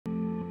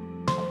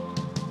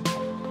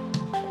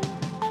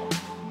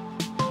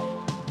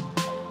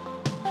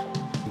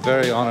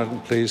very honoured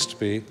and pleased to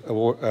be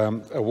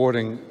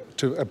awarding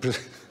to...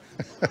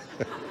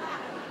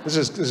 This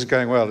is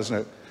going well, isn't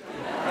it?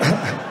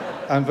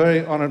 I'm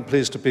very honoured and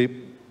pleased to be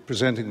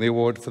presenting the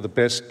award for the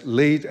Best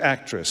Lead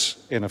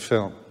Actress in a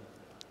Film.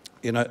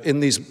 You know, in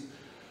these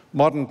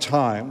modern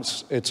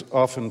times, it's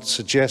often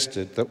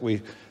suggested that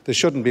there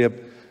shouldn't be a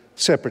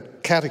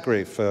separate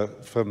category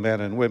for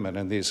men and women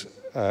in these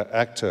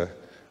AACTA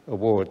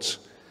Awards.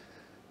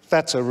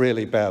 That's a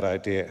really bad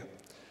idea.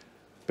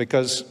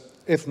 Because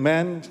if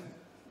men,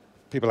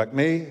 people like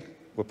me,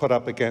 were put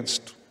up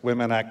against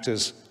women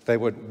actors, they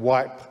would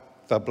wipe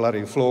the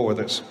bloody floor with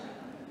us.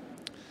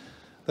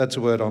 That's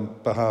a word on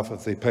behalf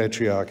of the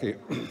patriarchy.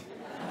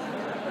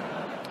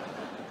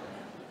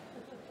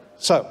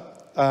 So,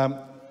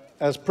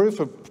 as proof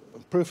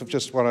of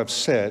just what I've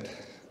said,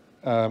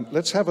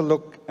 let's have a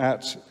look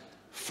at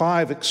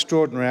 5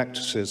 extraordinary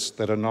actresses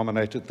that are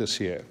nominated this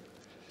year.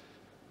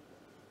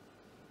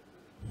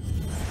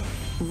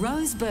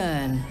 Rose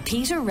Byrne,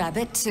 Peter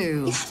Rabbit 2.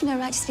 You have no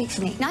right to speak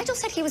for me. Nigel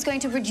said he was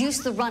going to reduce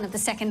the run of the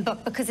second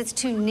book because it's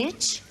too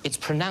niche. It's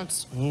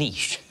pronounced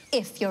niche.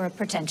 If you're a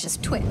pretentious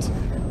twit.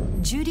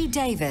 Judy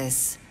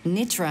Davis,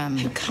 Nitram.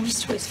 Who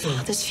comes to his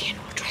father's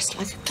funeral dressed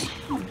like a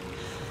clown?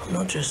 I'm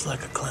not dressed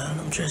like a clown,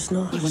 I'm dressed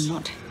nice. You are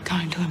not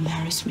going to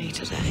embarrass me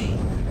today.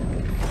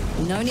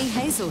 Noni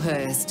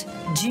Hazelhurst,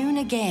 June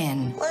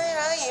Again. Where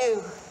are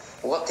you?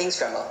 What things,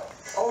 Grandma?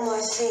 All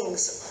my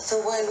things, the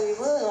way we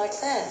were, like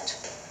that.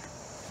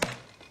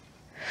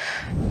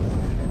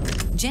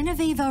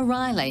 Genevieve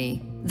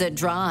O'Reilly, The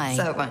Dry.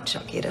 So it won't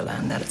shock you to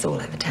learn that it's all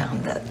over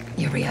town that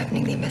you're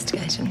reopening the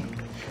investigation.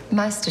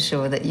 Most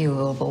assured that you,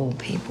 of all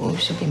people,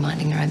 should be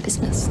minding your own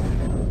business.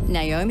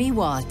 Naomi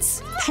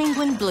Watts,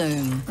 Penguin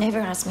Bloom. Never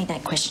ask me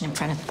that question in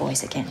front of the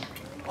boys again.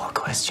 What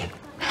question?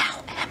 How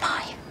am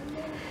I?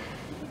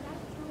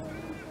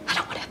 I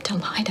don't want to have to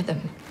lie to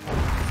them.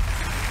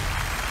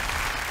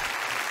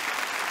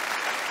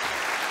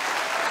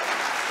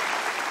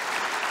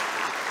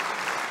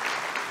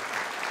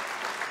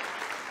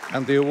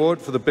 And the award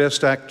for the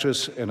Best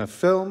Actress in a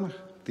Film,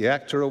 the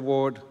AACTA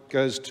Award,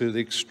 goes to the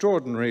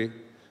extraordinary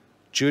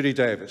Judy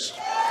Davis.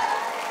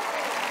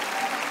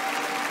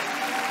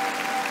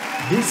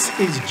 This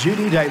is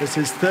Judy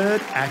Davis's 3rd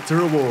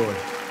AACTA Award.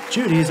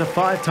 Judy is a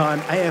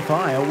 5-time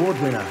AFI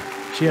Award winner.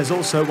 She has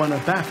also won a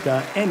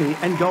BAFTA, Emmy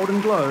and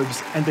Golden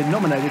Globes and been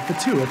nominated for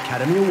 2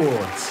 Academy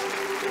Awards.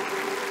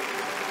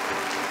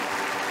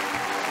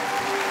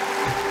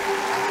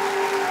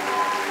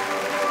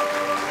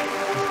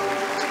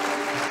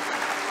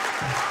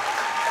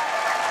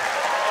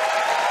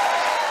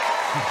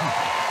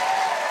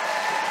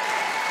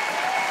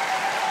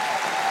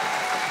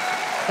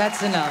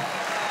 That's enough.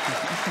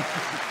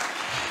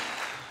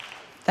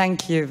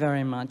 Thank you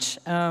very much.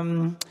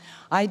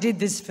 I did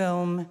this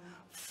film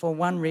for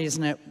one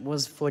reason. It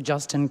was for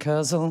Justin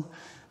Kurzel.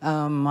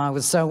 I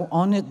was so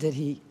honoured that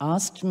he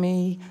asked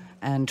me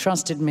and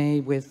trusted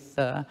me with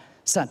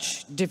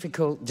such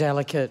difficult,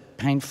 delicate,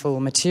 painful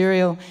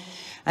material.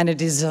 And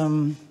it is a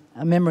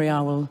memory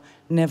I will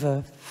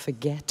never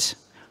forget.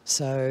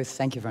 So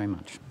thank you very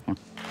much.